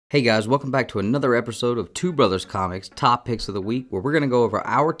Hey guys, welcome back to another episode of Two Brothers Comics Top Picks of the Week, where we're going to go over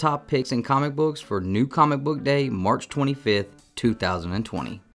our top picks in comic books for New Comic Book Day, March 25th,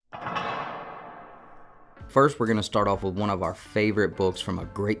 2020. First, we're going to start off with one of our favorite books from a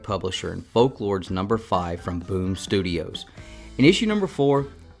great publisher in Folklords number 5 from Boom Studios. In issue number 4,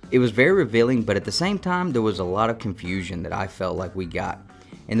 it was very revealing, but at the same time, there was a lot of confusion that I felt like we got.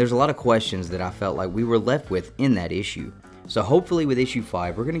 And there's a lot of questions that I felt like we were left with in that issue. So hopefully with issue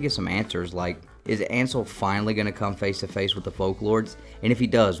 5, we're going to get some answers like, is Ansel finally going to come face to face with the Folklords? And if he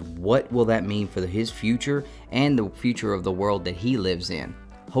does, what will that mean for his future and the future of the world that he lives in?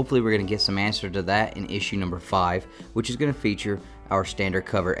 Hopefully we're going to get some answer to that in issue number 5, which is going to feature our standard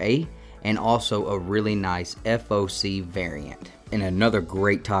cover A and also a really nice FOC variant. And another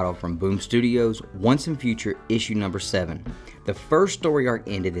great title from Boom Studios, Once and Future issue number 7. The first story arc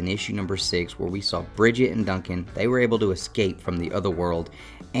ended in issue number 6, where we saw Bridget and Duncan. They were able to escape from the other world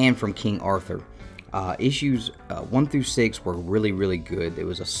and from King Arthur. Issues 1 through 6 were really good. It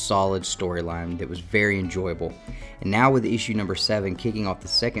was a solid storyline that was very enjoyable. And now with issue number 7 kicking off the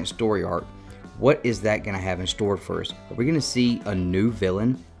second story arc, what is that going to have in store for us? Are we going to see a new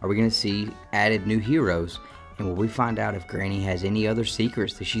villain? Are we going to see added new heroes? And will we find out if Granny has any other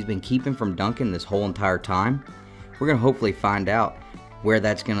secrets that she's been keeping from Duncan this whole entire time? We're going to hopefully find out where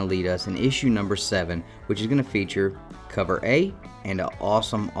that's going to lead us in issue number 7, which is going to feature cover A and an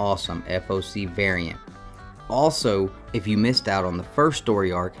awesome FOC variant. Also, if you missed out on the first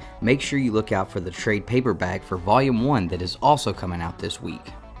story arc, make sure you look out for the trade paperback for volume 1 that is also coming out this week.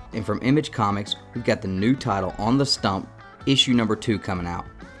 And from Image Comics, we've got the new title On the Stump, issue number 2 coming out.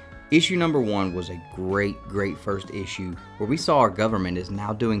 Issue number 1 was a great first issue where we saw our government is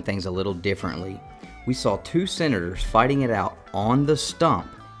now doing things a little differently. We saw 2 senators fighting it out on the stump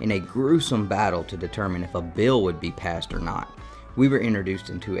in a gruesome battle to determine if a bill would be passed or not. We were introduced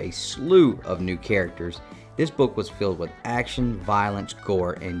into a slew of new characters. This book was filled with action, violence,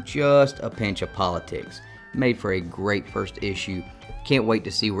 gore, and just a pinch of politics. Made for a great first issue. Can't wait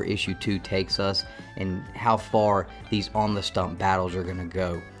to see where issue 2 takes us and how far these on the stump battles are going to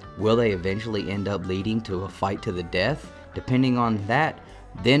go. Will they eventually end up leading to a fight to the death? Depending on that,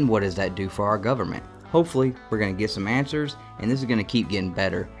 then what does that do for our government? Hopefully, we're going to get some answers, and this is going to keep getting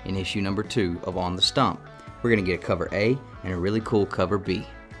better in issue number 2 of On the Stump. We're going to get a cover A and a really cool cover B.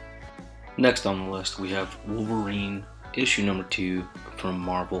 Next on the list, we have Wolverine issue number 2 from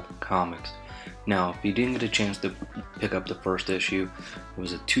Marvel Comics. Now, if you didn't get a chance to pick up the first issue, it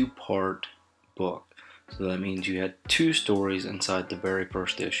was a 2-part book. So that means you had 2 stories inside the very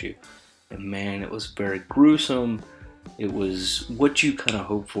first issue. And man, it was very gruesome. It was what you kind of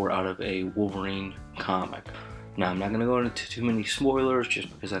hope for out of a Wolverine comic. Now, I'm not going to go into too many spoilers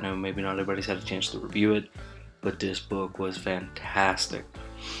just because I know maybe not everybody's had a chance to review it, but this book was fantastic.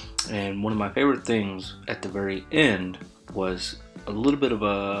 And one of my favorite things at the very end was a little bit of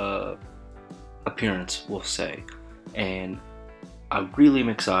a appearance, we'll say. And I really am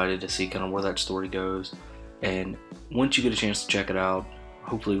excited to see kind of where that story goes. And once you get a chance to check it out,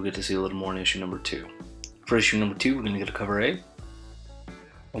 hopefully we'll get to see a little more in issue number 2. For issue number 2, we're going to get a cover A,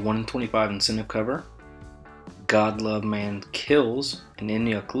 a 1 in 25 incentive cover, God Love Man Kills, an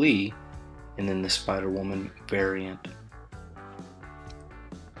Inyuk Lee, and then the Spider-Woman variant.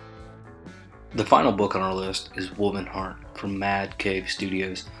 The final book on our list is Woven Heart from Mad Cave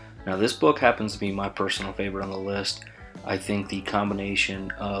Studios. Now, this book happens to be my personal favorite on the list. I think the combination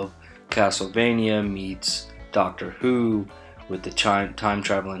of Castlevania meets Doctor Who with the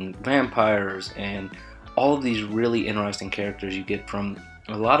time-traveling vampires and all of these really interesting characters you get from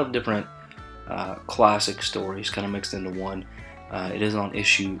a lot of different classic stories kind of mixed into one. It is on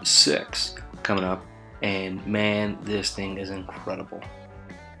issue 6 coming up, and man, this thing is incredible.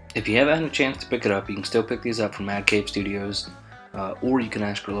 If you haven't had a chance to pick it up, you can still pick these up from Mad Cave Studios, or you can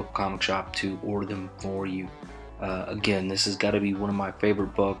ask your local comic shop to order them for you. Again, this has got to be one of my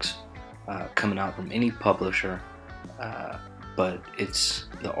favorite books coming out from any publisher, but it's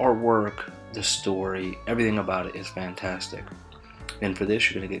the artwork, the story, everything about it is fantastic. And for this,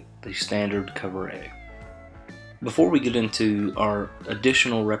 you're going to get the standard cover A. Before we get into our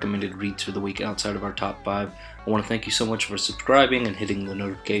additional recommended reads for the week outside of our top 5, I want to thank you so much for subscribing and hitting the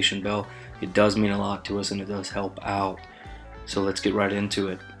notification bell. It does mean a lot to us and it does help out. So let's get right into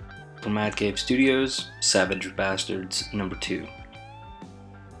it. From Mad Cave Studios, Savage Bastards number 2.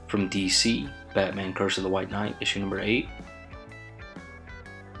 From DC, Batman Curse of the White Knight, issue number 8.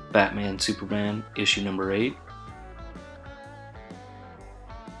 Batman Superman, issue number 8.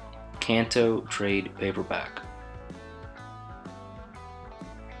 Kanto trade paperback.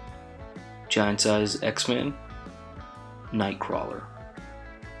 Giant Size X-Men, Nightcrawler.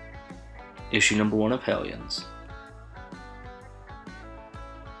 issue number 1 of Hellions.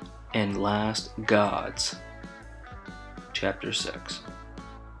 And last, Gods, chapter 6.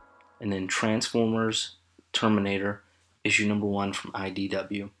 And then Transformers Terminator, issue number 1 from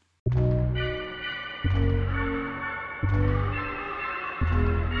IDW.